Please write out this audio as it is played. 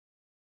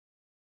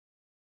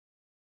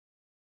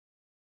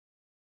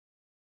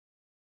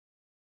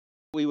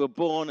we were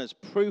born, as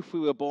proof we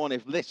were born,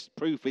 if this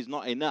proof is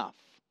not enough.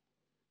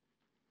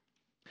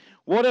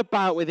 What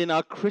about within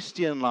our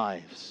Christian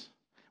lives?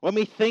 When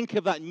we think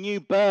of that new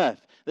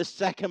birth, the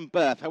second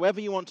birth, however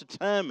you want to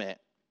term it,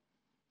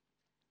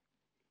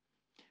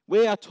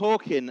 we are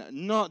talking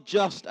not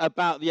just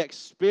about the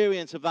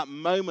experience of that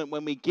moment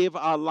when we give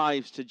our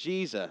lives to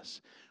Jesus.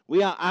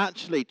 We are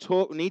actually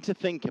need to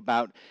think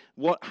about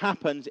what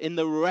happens in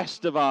the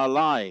rest of our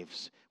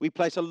lives. We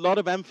place a lot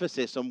of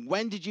emphasis on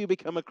when did you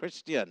become a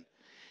Christian?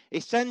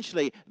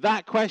 Essentially,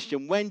 that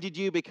question, when did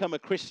you become a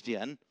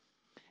Christian,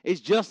 is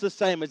just the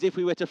same as if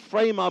we were to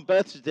frame our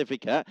birth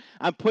certificate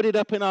and put it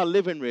up in our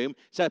living room,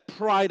 say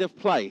pride of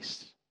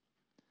place.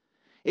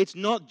 It's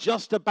not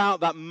just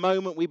about that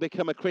moment we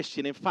become a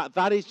Christian. In fact,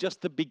 that is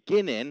just the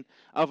beginning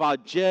of our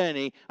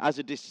journey as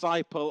a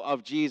disciple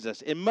of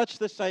Jesus. In much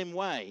the same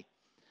way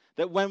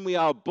that when we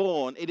are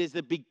born, it is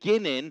the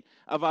beginning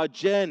of our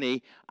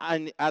journey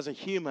and as a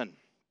human.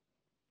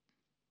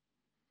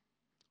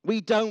 We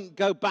don't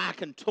go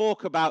back and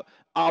talk about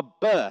our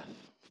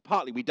birth.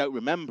 Partly we don't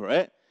remember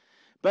it.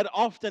 But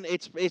often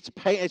it's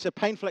a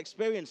painful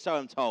experience, so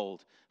I'm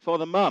told, for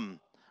the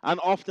mum, and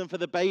often for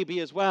the baby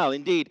as well.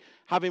 Indeed,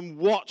 having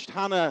watched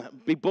Hannah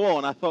be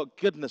born, I thought,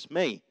 goodness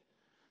me.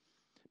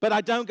 But I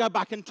don't go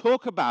back and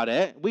talk about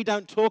it. We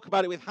don't talk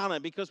about it with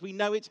Hannah because we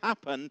know it's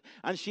happened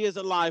and she is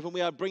alive and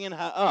we are bringing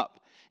her up.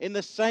 In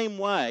the same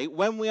way,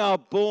 when we are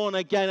born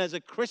again as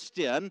a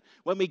Christian,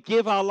 when we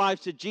give our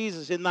lives to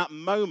Jesus in that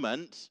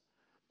moment,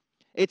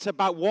 it's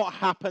about what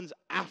happens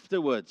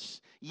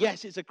afterwards.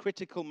 Yes, it's a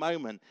critical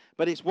moment,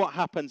 but it's what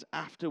happens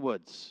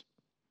afterwards.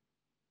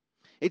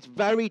 It's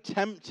very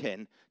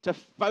tempting to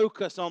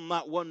focus on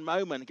that one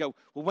moment and go,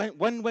 well,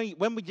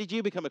 when did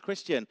you become a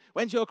Christian?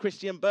 When's your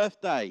Christian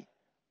birthday?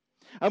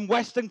 And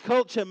Western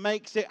culture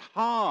makes it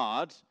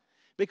hard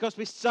because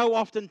we're so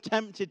often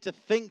tempted to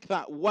think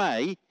that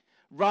way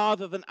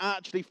rather than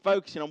actually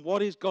focusing on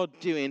what is God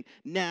doing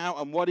now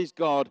and what is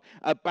God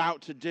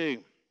about to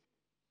do.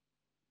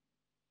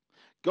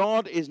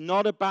 God is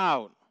not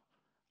about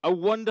a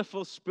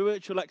wonderful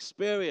spiritual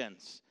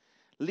experience,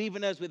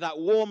 leaving us with that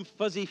warm,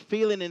 fuzzy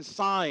feeling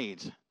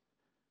inside.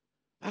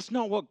 That's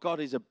not what God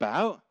is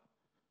about.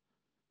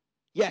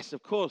 Yes,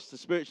 of course, the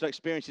spiritual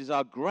experiences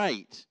are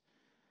great,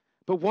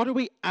 but what are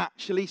we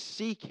actually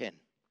seeking?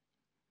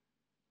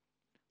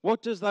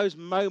 What does those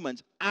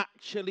moments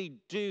actually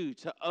do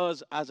to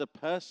us as a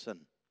person?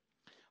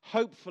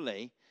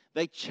 Hopefully,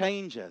 they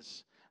change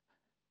us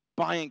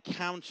by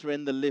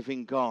encountering the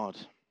living God.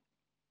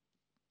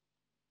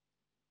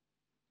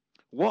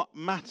 What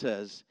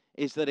matters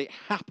is that it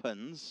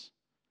happens,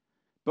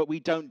 but we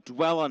don't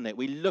dwell on it.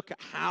 We look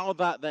at how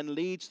that then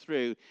leads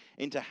through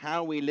into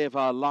how we live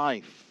our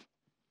life.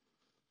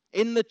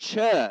 In the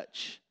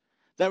church,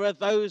 there are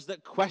those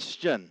that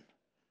question,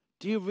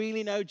 do you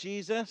really know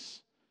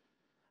Jesus?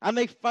 And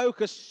they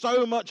focus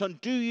so much on,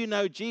 do you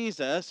know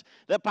Jesus,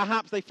 that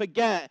perhaps they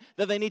forget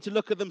that they need to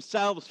look at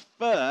themselves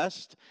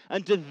first,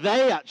 and do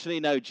they actually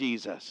know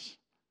Jesus?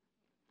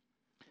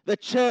 The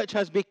church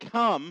has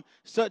become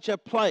such a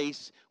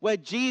place where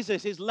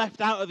Jesus is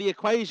left out of the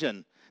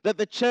equation, that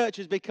the church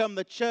has become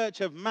the church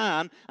of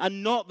man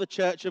and not the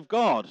church of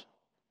God.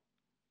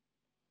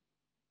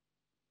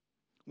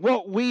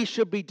 What we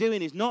should be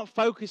doing is not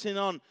focusing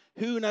on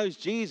who knows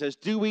Jesus.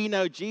 Do we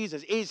know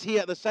Jesus? Is he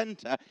at the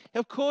center?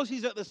 Of course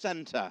he's at the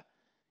center.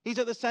 He's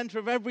at the center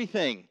of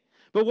everything.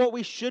 But what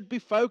we should be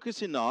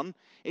focusing on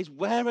is,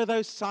 where are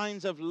those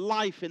signs of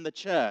life in the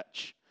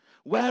church?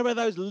 Where are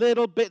those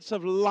little bits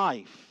of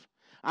life?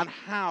 And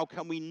how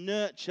can we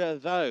nurture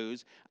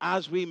those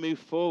as we move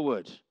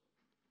forward?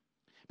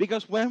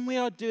 Because when we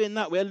are doing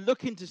that, we're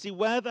looking to see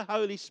where the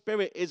Holy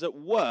Spirit is at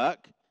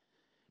work,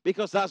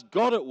 because that's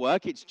God at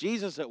work, it's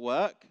Jesus at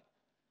work.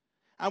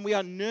 And we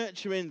are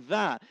nurturing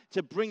that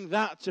to bring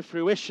that to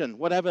fruition,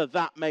 whatever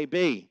that may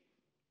be.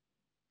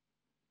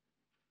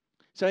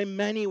 So in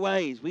many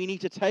ways, we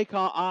need to take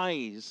our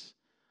eyes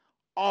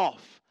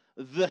off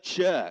the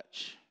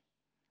church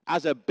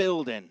as a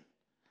building,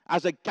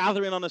 as a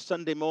gathering on a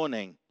Sunday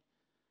morning.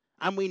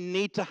 And we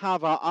need to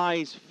have our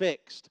eyes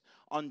fixed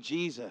on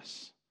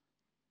Jesus.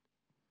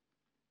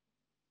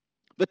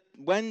 But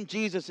when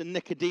Jesus and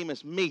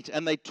Nicodemus meet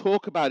and they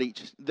talk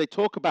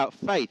about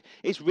faith,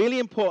 it's really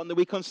important that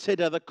we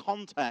consider the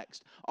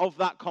context of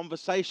that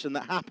conversation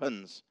that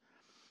happens.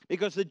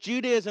 Because the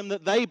Judaism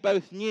that they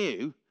both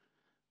knew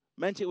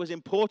meant it was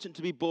important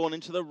to be born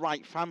into the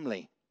right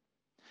family.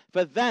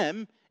 For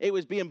them, it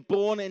was being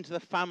born into the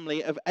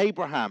family of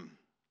Abraham.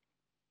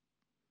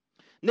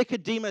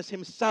 Nicodemus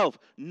himself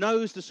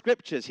knows the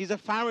scriptures. He's a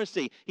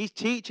Pharisee. He's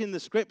teaching the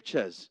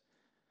scriptures.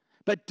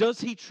 But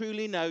does he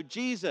truly know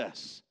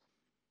Jesus?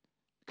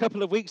 A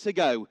couple of weeks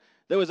ago,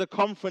 there was a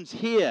conference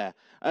here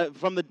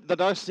from the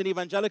Diocesan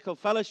Evangelical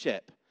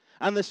Fellowship.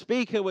 And the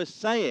speaker was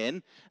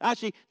saying,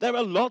 actually, there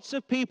are lots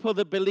of people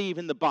that believe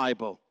in the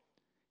Bible.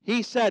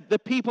 He said the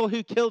people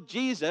who killed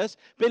Jesus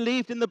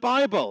believed in the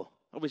Bible.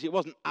 Obviously, it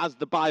wasn't as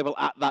the Bible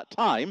at that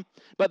time,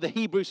 but the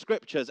Hebrew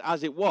scriptures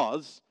as it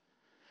was.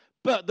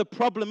 But the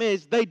problem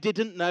is they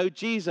didn't know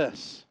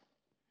Jesus.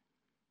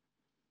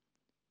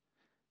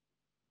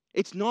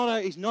 It's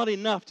not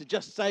enough to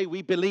just say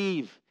we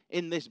believe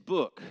in this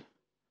book.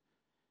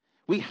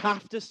 We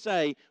have to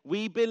say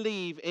we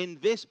believe in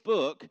this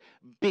book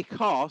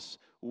because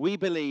we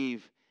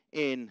believe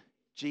in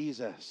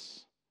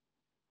Jesus.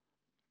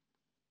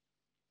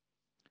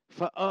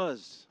 For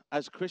us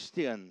as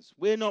Christians,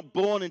 we're not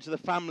born into the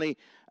family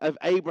of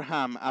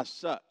Abraham as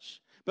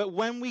such. But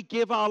when we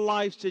give our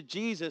lives to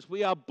Jesus,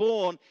 we are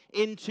born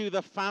into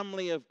the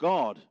family of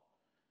God,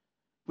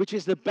 which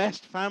is the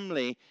best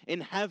family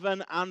in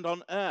heaven and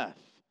on earth,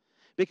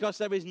 because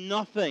there is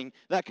nothing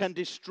that can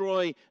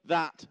destroy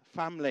that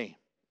family.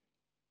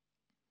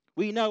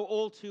 We know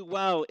all too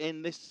well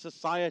in this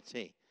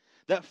society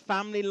that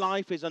family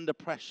life is under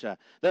pressure,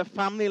 that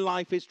family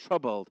life is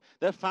troubled,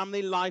 that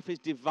family life is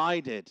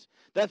divided,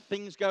 that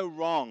things go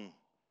wrong,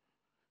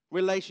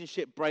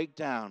 relationship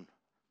breakdown.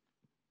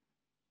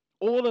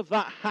 All of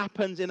that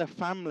happens in a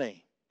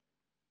family.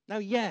 Now,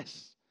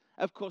 yes,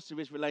 of course there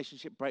is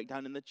relationship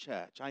breakdown in the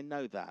church. I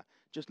know that.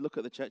 Just look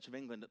at the Church of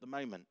England at the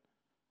moment.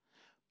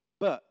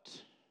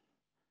 But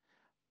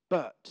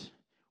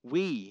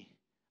we,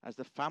 as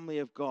the family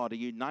of God, are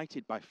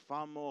united by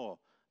far more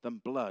than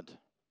blood.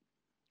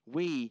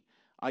 We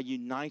are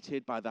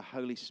united by the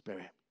Holy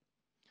Spirit.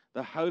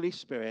 The Holy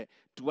Spirit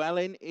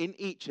dwelling in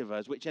each of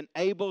us, which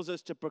enables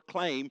us to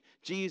proclaim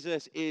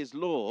Jesus is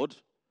Lord,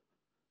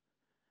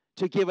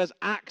 to give us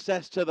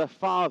access to the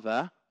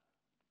Father.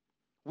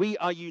 We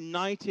are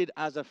united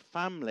as a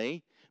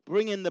family,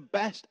 bringing the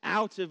best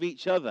out of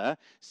each other,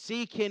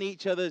 seeking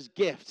each other's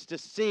gifts to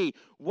see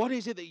what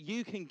is it that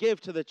you can give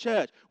to the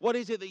church? What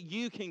is it that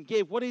you can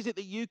give? What is it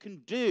that you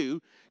can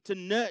do to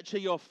nurture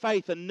your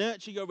faith and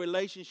nurture your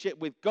relationship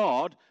with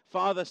God,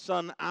 Father,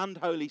 Son, and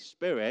Holy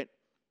Spirit?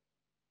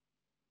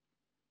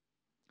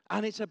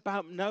 And it's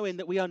about knowing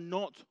that we are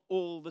not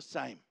all the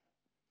same.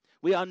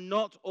 We are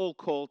not all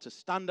called to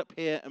stand up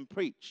here and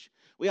preach.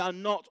 We are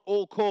not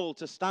all called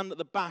to stand at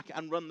the back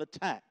and run the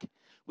tech.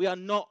 We are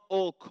not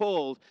all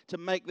called to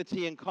make the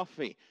tea and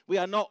coffee. We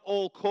are not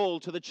all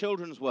called to the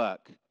children's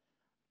work.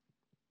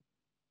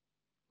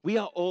 We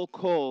are all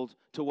called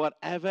to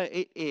whatever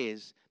it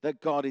is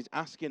that God is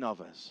asking of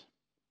us.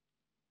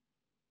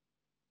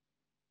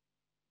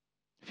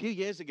 A few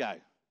years ago,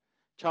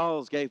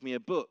 Charles gave me a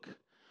book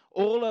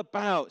all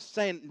about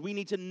saying we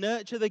need to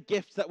nurture the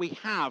gifts that we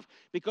have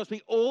because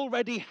we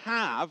already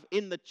have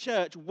in the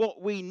church what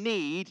we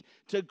need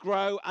to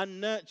grow and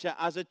nurture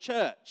as a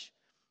church.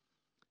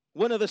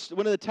 One of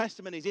the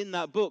testimonies in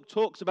that book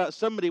talks about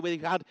somebody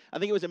who had, I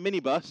think it was a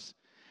minibus,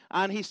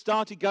 and he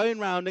started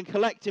going around and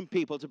collecting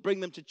people to bring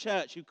them to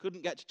church who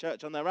couldn't get to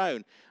church on their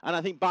own. And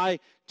I think by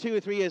 2 or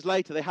 3 years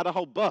later, they had a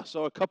whole bus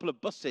or a couple of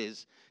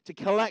buses to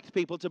collect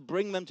people to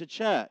bring them to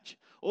church.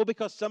 All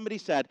because somebody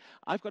said,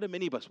 I've got a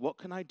minibus, what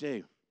can I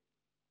do?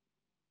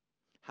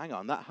 Hang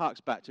on, that harks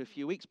back to a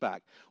few weeks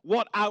back.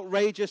 What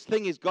outrageous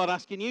thing is God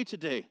asking you to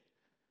do?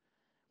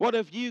 What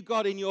have you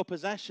got in your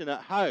possession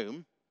at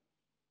home?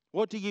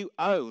 What do you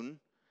own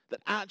that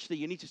actually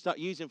you need to start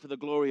using for the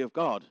glory of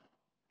God?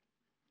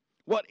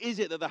 What is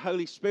it that the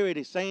Holy Spirit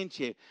is saying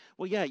to you?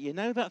 Well, yeah, you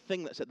know that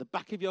thing that's at the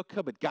back of your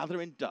cupboard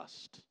gathering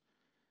dust?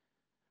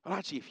 Well,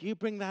 actually, if you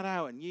bring that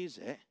out and use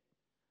it,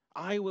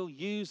 I will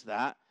use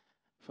that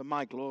for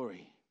my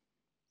glory.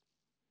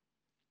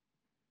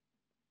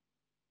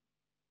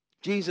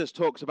 Jesus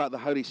talks about the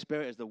Holy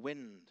Spirit as the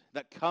wind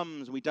that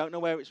comes. We don't know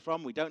where it's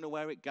from. We don't know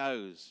where it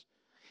goes.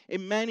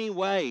 In many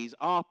ways,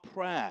 our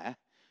prayer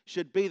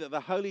should be that the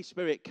Holy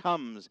Spirit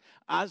comes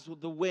as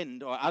the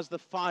wind or as the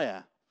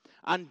fire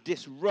and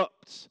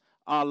disrupts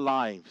our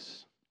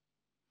lives.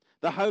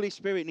 The Holy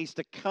Spirit needs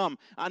to come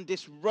and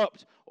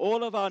disrupt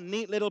all of our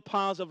neat little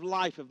paths of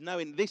life of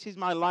knowing this is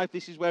my life,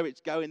 this is where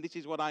it's going, this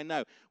is what I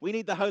know. We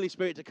need the Holy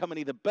Spirit to come and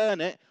either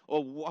burn it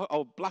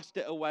or blast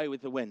it away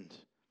with the wind.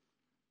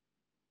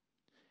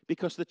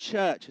 Because the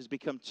church has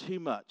become too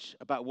much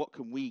about what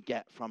can we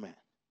get from it.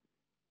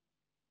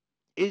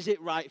 Is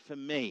it right for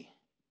me?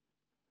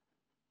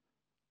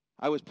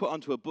 I was put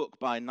onto a book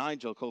by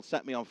Nigel called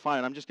Set Me on Fire,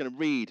 and I'm just going to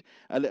read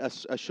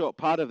a short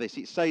part of this.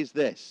 It says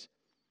this.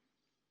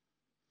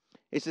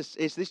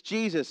 It's this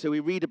Jesus who we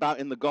read about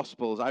in the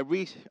Gospels. I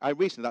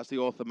recently, that's the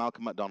author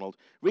Malcolm MacDonald,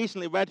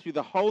 recently read through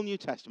the whole New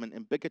Testament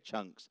in bigger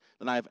chunks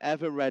than I have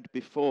ever read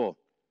before.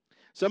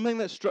 Something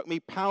that struck me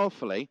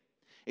powerfully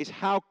is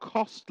how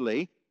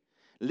costly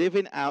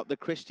living out the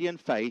Christian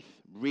faith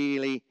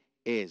really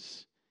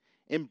is.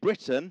 In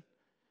Britain,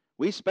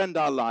 we spend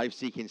our lives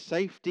seeking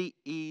safety,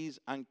 ease,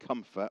 and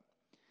comfort,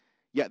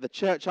 yet the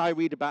church I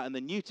read about in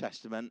the New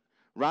Testament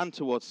ran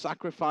towards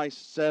sacrifice,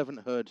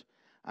 servanthood,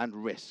 and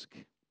risk.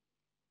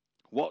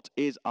 What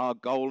is our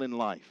goal in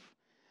life?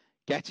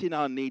 Getting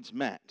our needs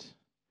met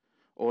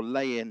or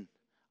laying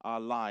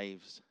our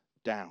lives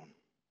down?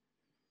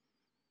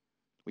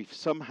 We've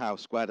somehow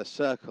squared a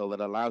circle that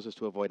allows us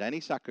to avoid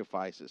any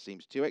sacrifice that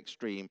seems too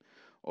extreme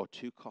or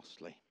too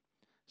costly.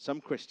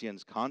 Some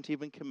Christians can't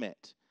even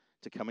commit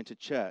to coming to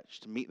church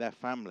to meet their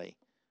family,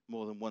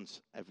 more than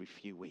once every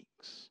few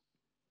weeks.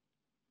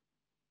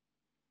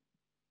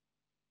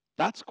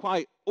 That's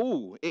quite,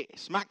 it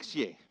smacks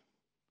you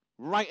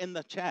right in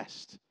the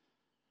chest.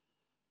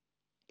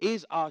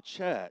 Is our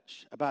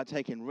church about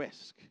taking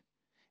risk?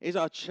 Is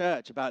our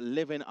church about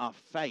living our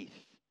faith?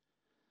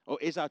 Or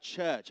is our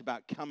church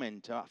about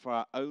coming for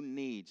our own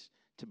needs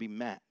to be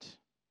met?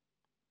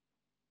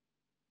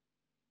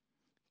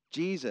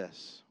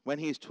 Jesus, when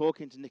he is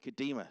talking to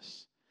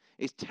Nicodemus,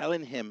 is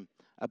telling him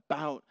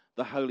about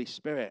the Holy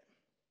Spirit.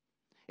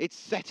 It's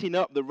setting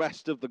up the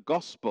rest of the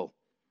gospel.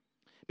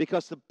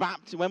 Because the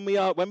baptism,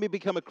 when we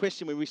become a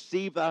Christian, we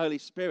receive the Holy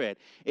Spirit.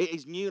 It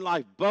is new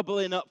life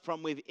bubbling up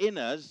from within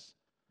us.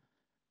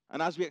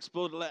 And as we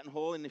explored Leyton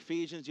Hall in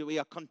Ephesians, we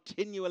are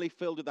continually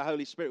filled with the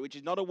Holy Spirit, which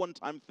is not a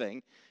one-time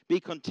thing. Be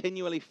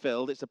continually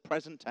filled. It's a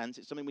present tense.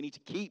 It's something we need to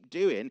keep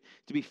doing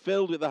to be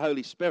filled with the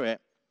Holy Spirit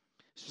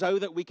so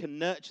that we can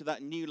nurture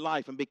that new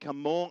life and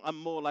become more and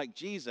more like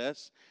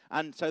Jesus,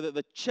 and so that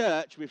the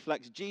church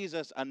reflects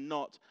Jesus and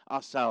not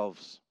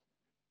ourselves.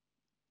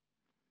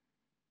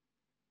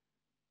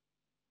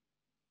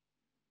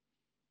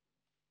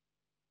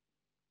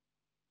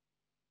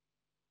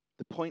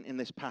 The point in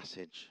this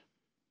passage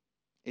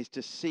is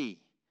to see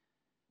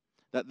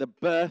that the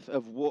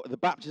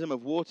baptism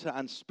of water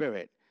and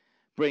spirit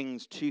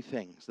brings two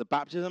things. The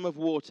baptism of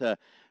water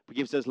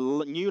gives us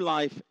new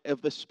life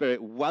of the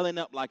Spirit welling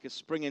up like a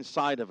spring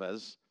inside of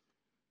us.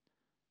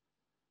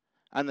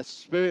 And the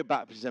Spirit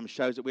baptism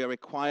shows that we are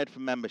required for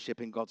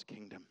membership in God's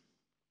kingdom.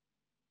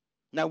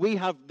 Now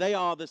they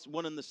are this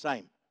one and the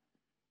same.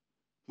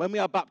 When we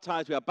are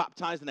baptized in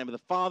the name of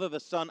the Father, the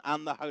Son,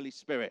 and the Holy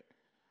Spirit.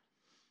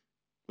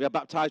 We are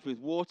baptized with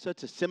water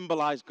to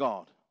symbolize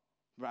God.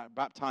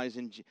 Baptized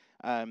in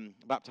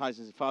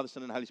the Father,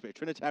 Son, and Holy Spirit.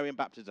 Trinitarian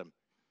baptism.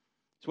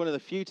 It's one of the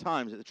few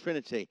times that the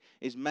Trinity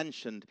is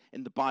mentioned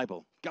in the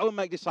Bible. Go and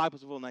make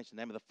disciples of all nations in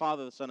the name of the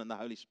Father, the Son, and the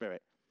Holy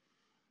Spirit.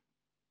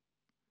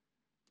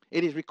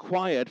 It is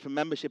required for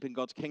membership in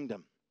God's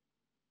kingdom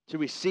to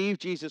receive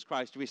Jesus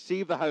Christ, to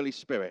receive the Holy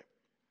Spirit,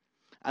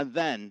 and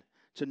then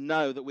to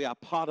know that we are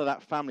part of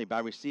that family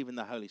by receiving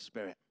the Holy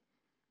Spirit.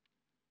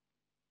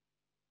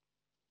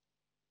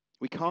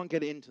 We can't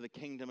get into the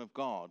kingdom of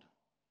God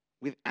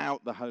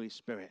without the Holy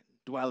Spirit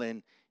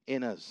dwelling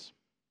in us.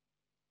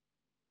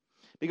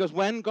 Because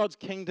when God's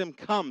kingdom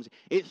comes,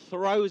 it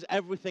throws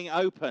everything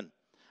open,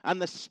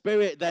 and the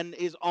Spirit then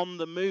is on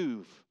the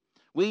move.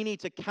 We need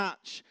to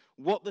catch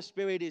what the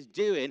Spirit is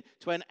doing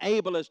to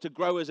enable us to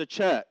grow as a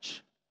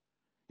church.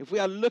 If we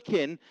are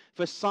looking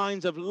for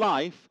signs of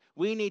life,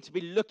 we need to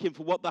be looking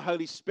for what the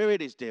Holy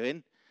Spirit is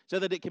doing so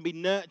that it can be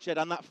nurtured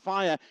and that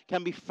fire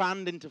can be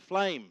fanned into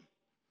flame.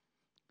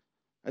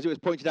 As it was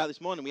pointed out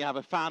this morning, we have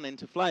a fan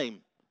into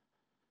flame.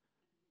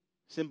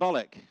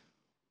 Symbolic.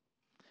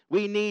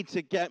 We need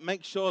to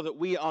make sure that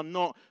we are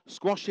not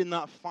squashing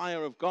that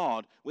fire of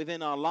God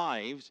within our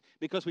lives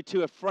because we're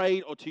too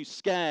afraid or too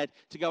scared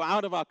to go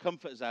out of our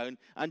comfort zone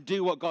and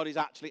do what God is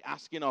actually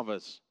asking of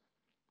us.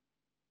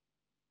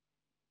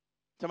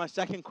 So my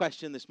second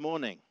question this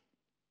morning,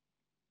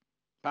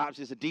 perhaps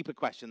it's a deeper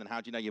question than how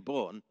do you know you're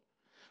born.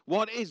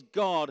 What is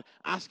God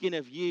asking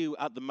of you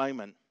at the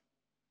moment?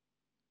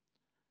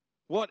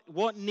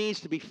 What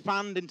needs to be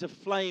fanned into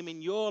flame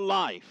in your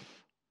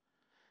life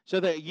so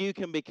that you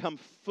can become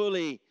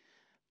fully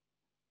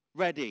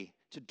ready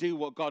to do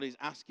what God is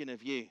asking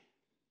of you?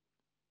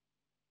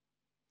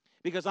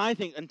 Because I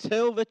think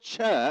until the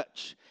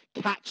church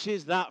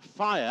catches that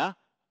fire,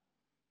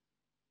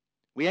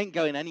 we ain't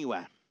going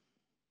anywhere.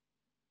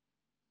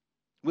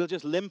 We'll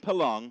just limp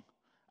along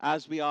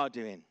as we are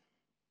doing.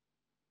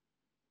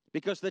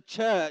 Because the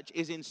church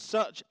is in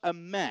such a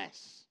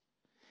mess.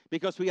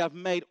 Because we have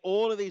made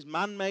all of these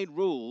man-made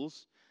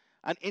rules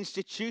and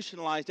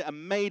institutionalized it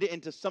and made it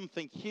into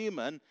something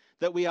human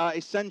that we are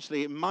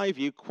essentially, in my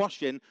view,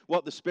 quashing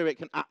what the Spirit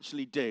can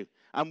actually do.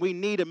 And we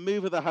need a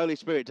move of the Holy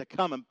Spirit to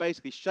come and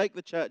basically shake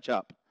the church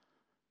up.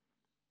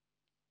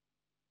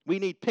 We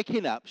need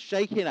picking up,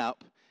 shaking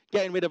up,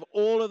 getting rid of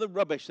all of the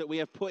rubbish that we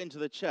have put into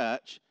the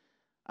church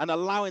and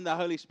allowing the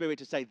Holy Spirit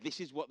to say, this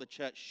is what the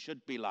church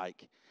should be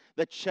like.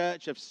 The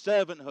church of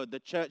servanthood, the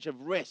church of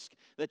risk,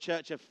 the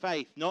church of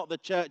faith, not the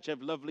church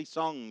of lovely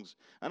songs.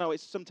 I know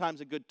it's sometimes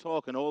a good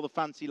talk and all the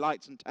fancy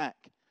lights and tech.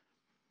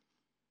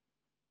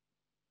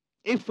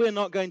 If we're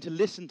not going to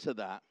listen to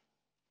that,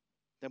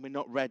 then we're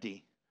not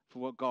ready for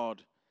what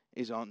God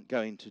is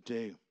going to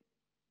do.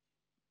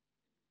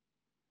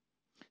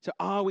 So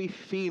are we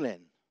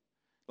feeling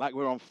like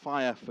we're on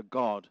fire for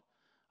God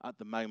at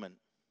the moment?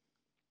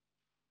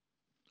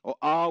 Or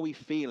are we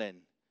feeling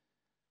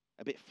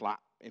a bit flat,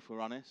 if we're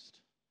honest,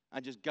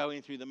 and just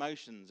going through the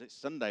motions? It's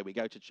Sunday, we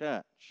go to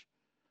church.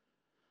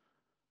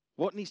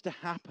 What needs to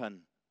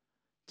happen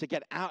to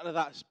get out of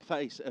that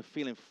place of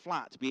feeling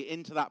flat, to be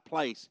into that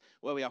place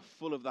where we are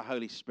full of the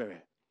Holy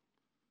Spirit?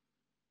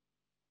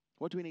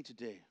 What do we need to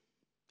do?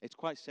 It's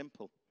quite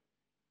simple.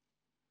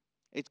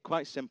 It's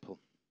quite simple.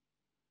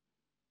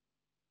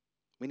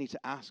 We need to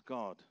ask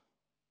God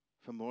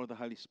for more of the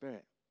Holy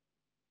Spirit.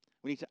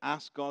 We need to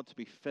ask God to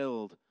be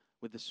filled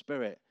with the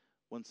Spirit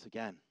once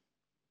again.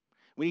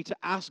 We need to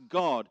ask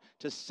God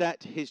to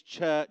set his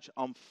church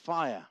on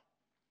fire.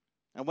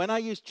 And when I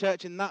use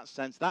church in that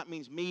sense, that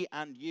means me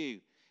and you.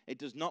 It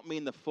does not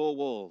mean the 4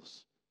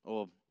 walls,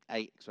 or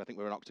 8, because I think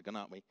we're an octagon,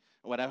 aren't we?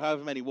 Or whatever,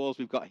 however many walls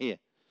we've got here.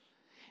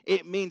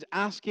 It means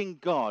asking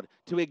God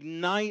to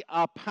ignite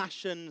our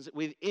passions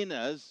within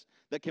us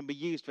that can be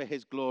used for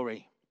his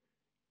glory.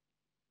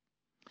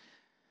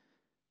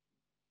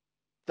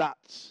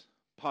 That's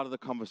part of the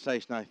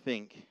conversation, I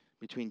think,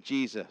 between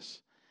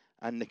Jesus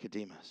and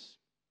Nicodemus.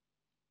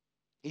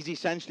 He's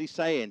essentially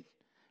saying,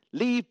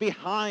 leave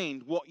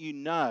behind what you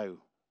know,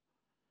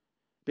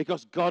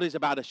 because God is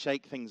about to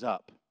shake things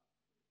up.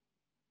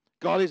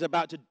 God is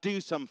about to do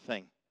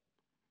something.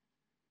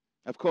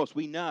 Of course,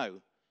 we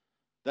know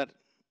that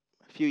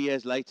a few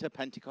years later,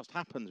 Pentecost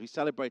happens. We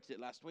celebrated it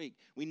last week.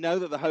 We know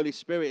that the Holy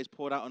Spirit is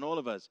poured out on all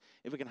of us.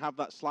 If we can have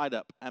that slide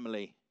up,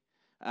 Emily.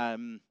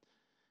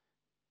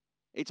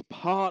 It's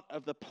part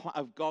of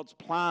of God's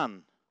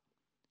plan.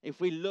 If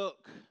we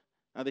look,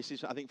 now this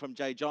is, I think, from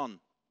J. John.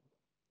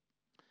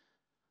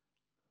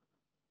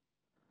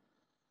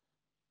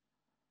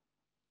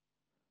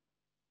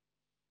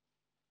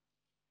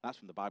 That's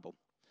from the Bible.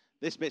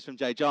 This bit's from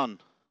J. John.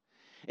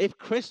 If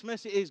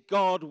Christmas is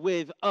God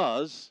with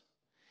us,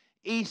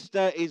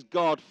 Easter is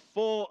God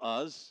for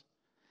us,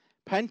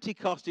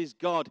 Pentecost is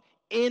God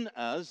in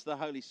us, the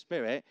Holy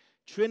Spirit,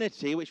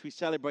 Trinity, which we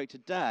celebrate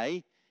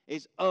today,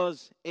 is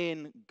us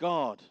in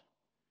God.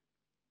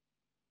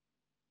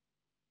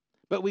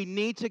 But we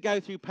need to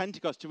go through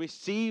Pentecost to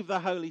receive the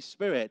Holy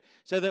Spirit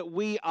so that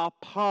we are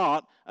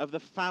part of the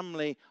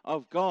family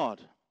of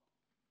God.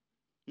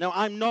 Now,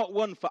 I'm not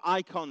one for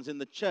icons in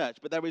the church,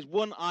 but there is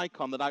one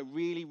icon that I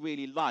really,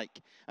 really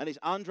like, and it's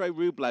Andrei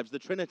Rublev's The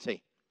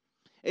Trinity.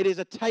 It is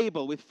a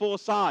table with 4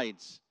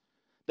 sides.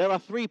 There are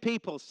 3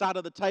 people sat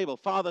at the table,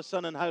 Father,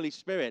 Son, and Holy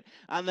Spirit,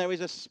 and there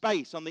is a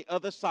space on the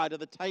other side of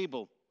the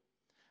table.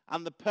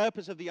 And the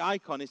purpose of the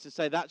icon is to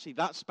say that actually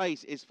that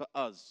space is for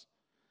us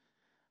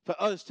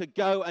to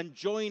go and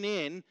join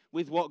in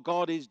with what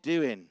God is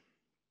doing,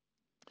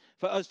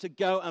 for us to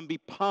go and be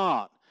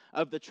part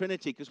of the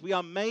Trinity, because we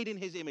are made in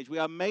his image. We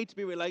are made to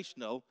be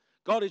relational.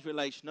 God is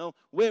relational.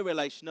 We're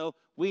relational.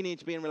 We need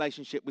to be in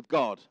relationship with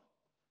God.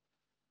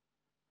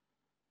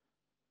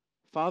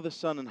 Father,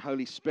 Son, and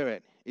Holy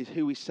Spirit is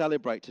who we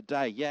celebrate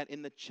today. Yet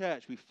in the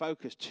church, we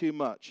focus too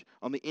much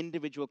on the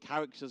individual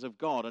characters of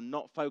God and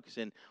not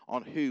focusing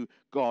on who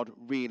God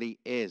really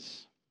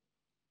is.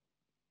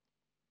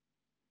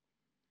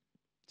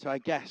 So I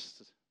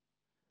guess,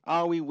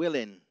 are we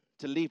willing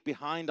to leave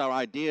behind our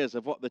ideas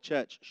of what the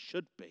church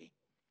should be?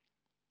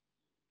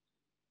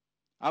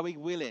 Are we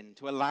willing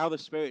to allow the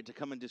Spirit to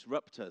come and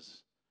disrupt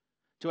us?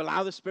 To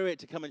allow the Spirit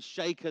to come and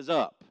shake us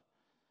up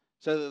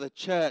so that the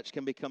church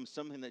can become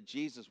something that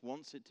Jesus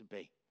wants it to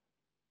be?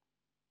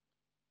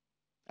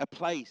 A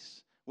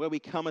place where we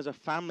come as a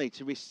family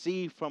to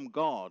receive from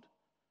God,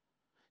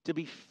 to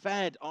be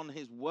fed on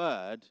his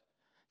word,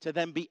 to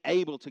then be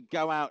able to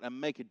go out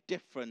and make a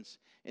difference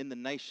in the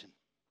nation.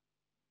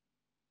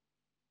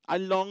 I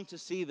long to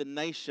see the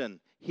nation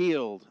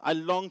healed. I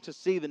long to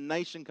see the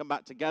nation come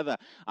back together.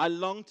 I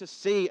long to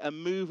see a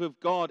move of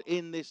God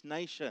in this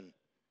nation.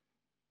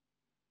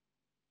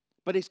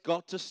 But it's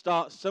got to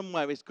start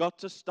somewhere. It's got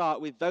to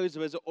start with those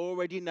of us that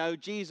already know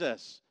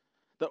Jesus,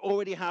 that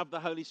already have the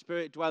Holy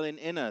Spirit dwelling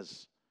in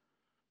us.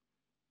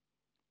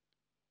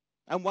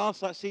 And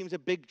whilst that seems a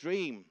big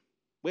dream,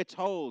 we're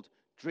told,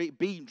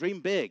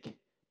 dream big,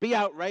 be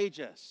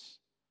outrageous.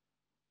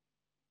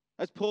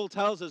 As Paul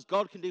tells us,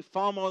 God can do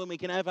far more than we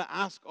can ever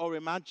ask or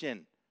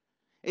imagine.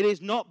 It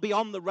is not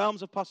beyond the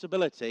realms of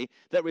possibility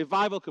that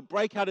revival could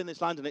break out in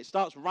this land, and it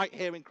starts right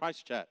here in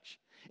Christchurch.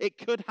 It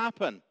could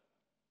happen.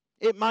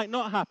 It might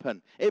not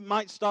happen. It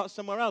might start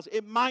somewhere else.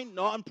 It might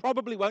not, and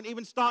probably won't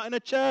even start in a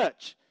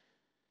church.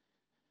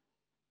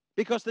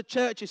 Because the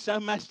church is so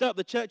messed up.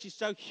 The church is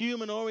so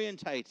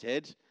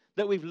human-orientated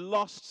that we've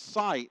lost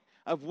sight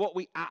of what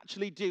we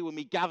actually do when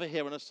we gather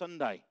here on a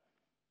Sunday.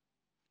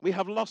 We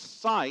have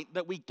lost sight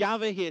that we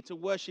gather here to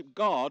worship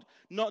God,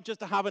 not just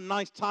to have a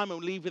nice time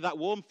and leave with that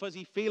warm,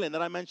 fuzzy feeling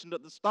that I mentioned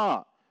at the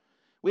start.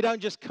 We don't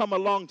just come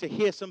along to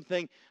hear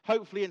something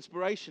hopefully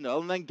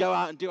inspirational and then go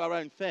out and do our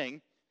own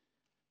thing.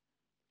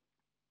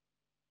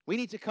 We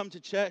need to come to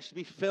church to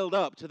be filled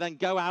up, to then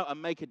go out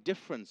and make a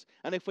difference.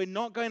 And if we're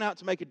not going out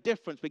to make a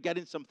difference, we're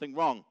getting something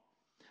wrong.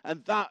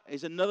 And that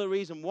is another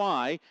reason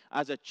why,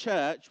 as a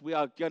church, we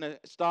are going to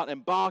start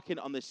embarking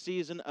on this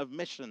season of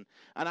mission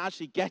and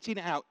actually getting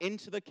out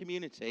into the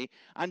community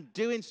and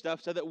doing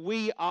stuff so that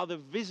we are the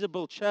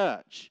visible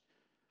church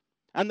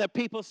and that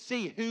people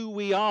see who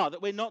we are,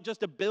 that we're not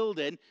just a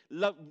building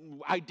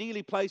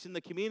ideally placed in the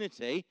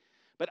community,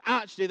 but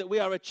actually that we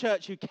are a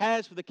church who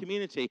cares for the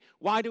community.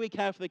 Why do we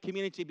care for the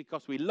community?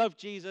 Because we love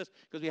Jesus,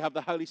 because we have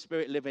the Holy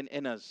Spirit living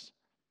in us.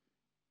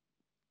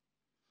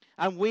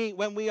 And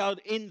when we are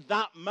in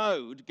that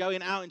mode,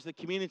 going out into the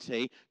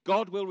community,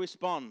 God will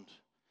respond.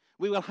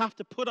 We will have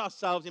to put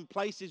ourselves in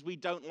places we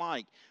don't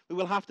like. We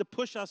will have to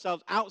push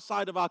ourselves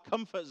outside of our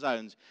comfort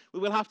zones. We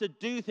will have to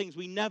do things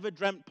we never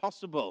dreamt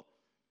possible.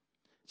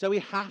 So we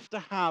have to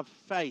have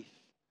faith.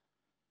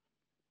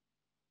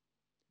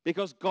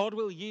 Because God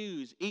will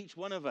use each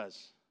one of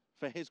us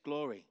for his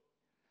glory.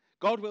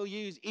 God will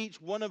use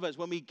each one of us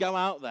when we go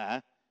out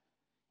there,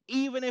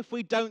 even if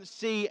we don't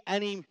see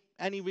any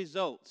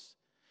results.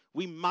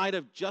 We might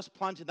have just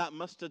planted that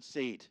mustard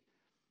seed.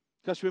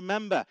 Because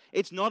remember,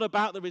 it's not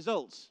about the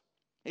results.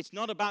 It's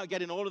not about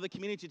getting all of the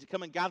community to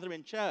come and gather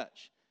in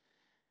church.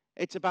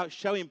 It's about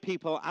showing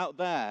people out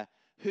there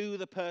who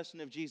the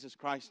person of Jesus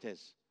Christ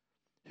is,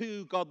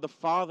 who God the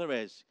Father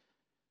is,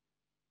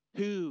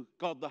 who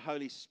God the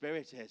Holy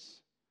Spirit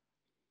is.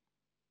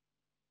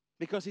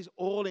 Because he's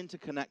all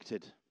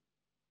interconnected.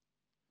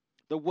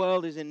 The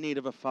world is in need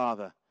of a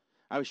father.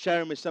 I was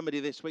sharing with somebody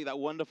this week that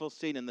wonderful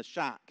scene in the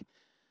shack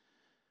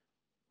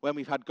when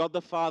we've had God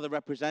the Father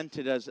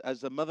represented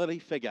as the motherly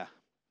figure.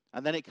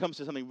 And then it comes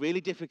to something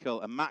really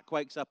difficult, and Mac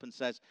wakes up and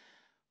says,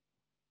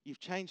 "You've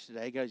changed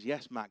today." He goes,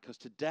 "Yes, Mac, because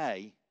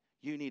today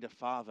you need a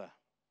father."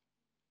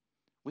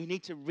 We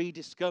need to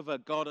rediscover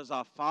God as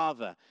our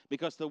Father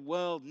because the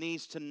world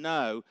needs to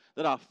know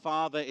that our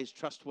Father is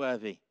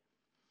trustworthy.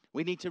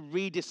 We need to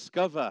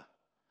rediscover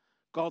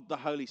God the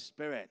Holy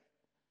Spirit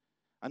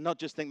and not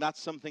just think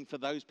that's something for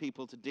those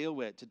people to deal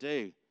with, to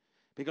do.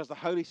 Because the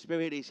Holy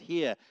Spirit is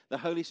here. The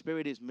Holy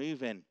Spirit is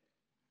moving.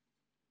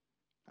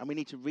 And we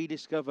need to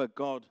rediscover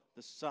God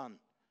the Son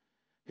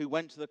who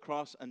went to the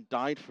cross and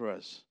died for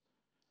us,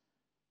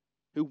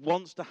 who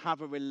wants to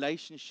have a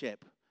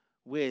relationship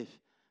with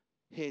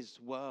his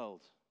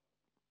world.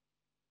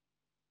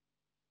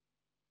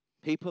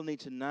 People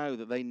need to know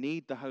that they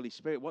need the Holy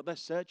Spirit. What they're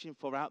searching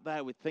for out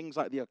there with things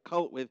like the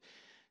occult, with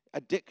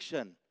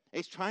addiction,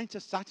 is trying to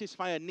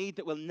satisfy a need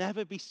that will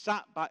never be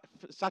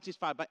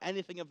satisfied by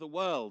anything of the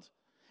world.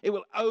 It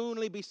will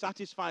only be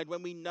satisfied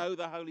when we know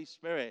the Holy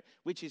Spirit,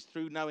 which is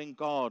through knowing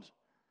God.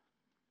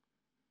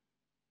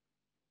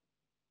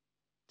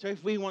 So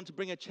if we want to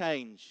bring a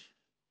change,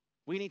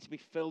 we need to be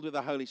filled with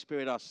the Holy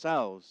Spirit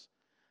ourselves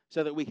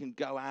so that we can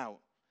go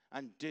out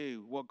and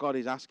do what God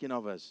is asking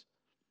of us.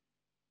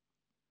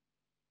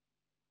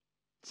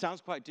 It sounds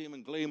quite doom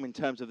and gloom in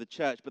terms of the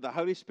church, but the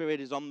Holy Spirit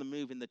is on the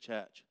move in the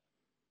church.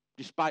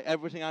 Despite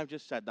everything I've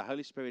just said, the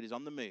Holy Spirit is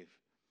on the move.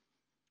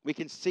 We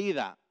can see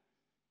that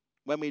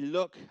when we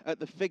look at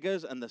the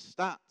figures and the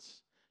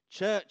stats.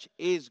 Church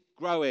is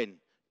growing.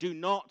 Do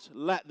not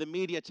let the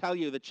media tell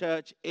you the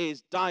church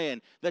is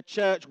dying. The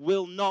church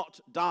will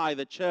not die.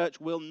 The church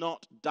will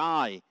not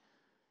die.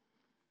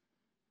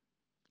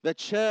 The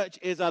church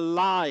is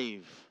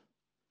alive.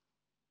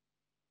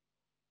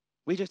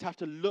 We just have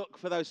to look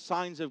for those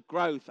signs of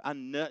growth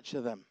and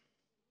nurture them.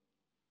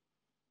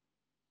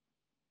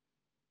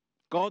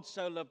 God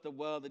so loved the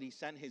world that he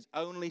sent his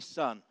only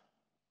Son.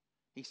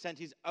 He sent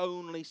his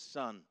only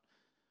Son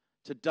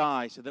to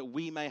die so that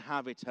we may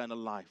have eternal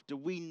life. Do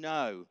we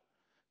know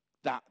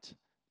that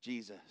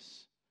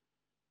Jesus?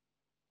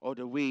 Or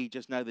do we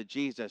just know the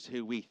Jesus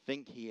who we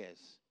think he is?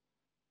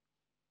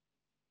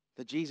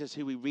 The Jesus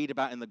who we read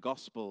about in the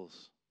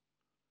Gospels.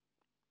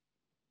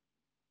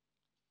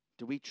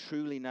 Do we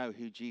truly know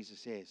who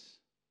Jesus is?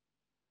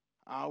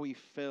 Are we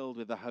filled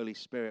with the Holy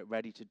Spirit,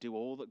 ready to do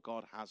all that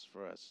God has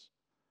for us?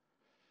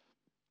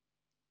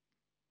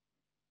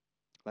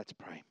 Let's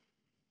pray.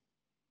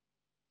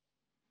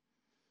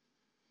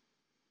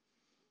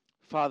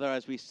 Father,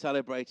 as we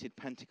celebrated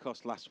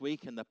Pentecost last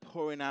week and the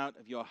pouring out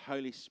of your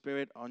Holy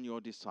Spirit on your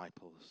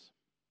disciples,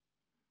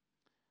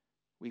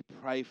 we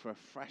pray for a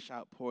fresh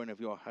outpouring of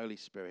your Holy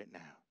Spirit now.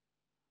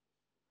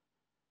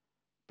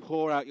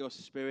 Pour out your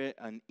Spirit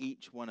on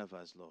each one of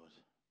us, Lord.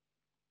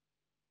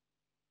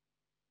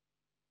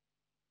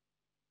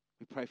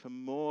 We pray for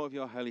more of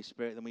your Holy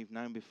Spirit than we've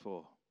known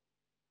before,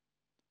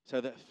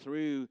 so that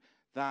through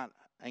that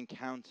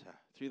encounter,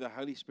 through the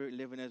Holy Spirit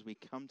living in us, we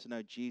come to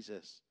know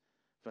Jesus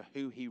for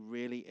who he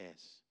really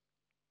is.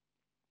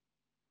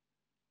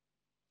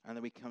 And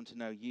that we come to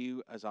know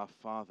you as our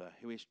Father,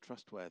 who is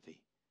trustworthy,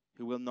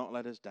 who will not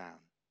let us down,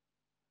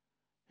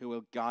 who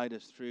will guide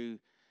us through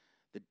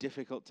the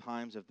difficult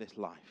times of this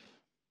life.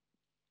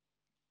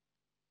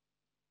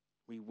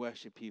 We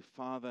worship you,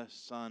 Father,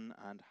 Son,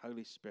 and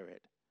Holy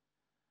Spirit,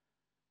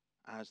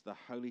 as the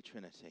Holy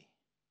Trinity.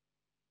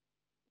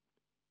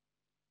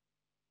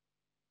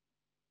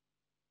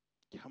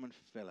 Come and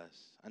fill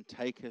us and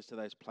take us to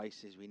those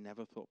places we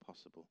never thought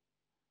possible.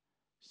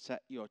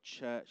 Set your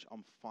church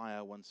on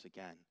fire once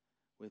again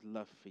with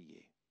love for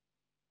you.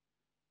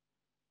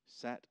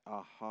 Set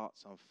our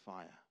hearts on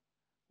fire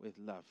with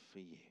love for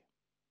you.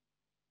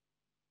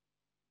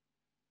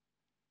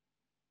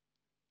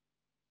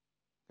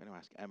 I'm going to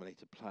ask Emily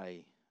to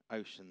play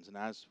Oceans, and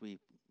as we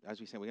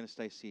say, we're going to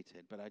stay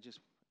seated, but I just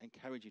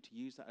encourage you to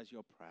use that as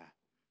your prayer.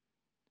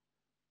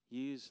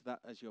 Use that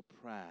as your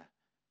prayer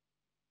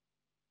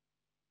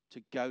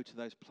to go to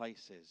those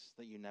places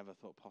that you never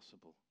thought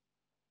possible,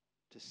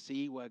 to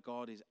see where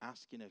God is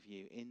asking of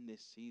you in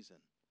this season.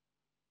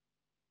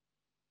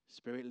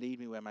 Spirit, lead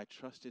me where my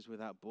trust is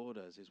without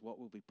borders, is what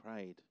will be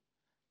prayed.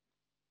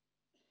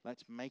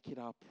 Let's make it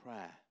our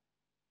prayer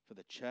for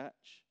the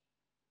church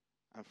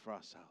and for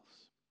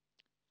ourselves.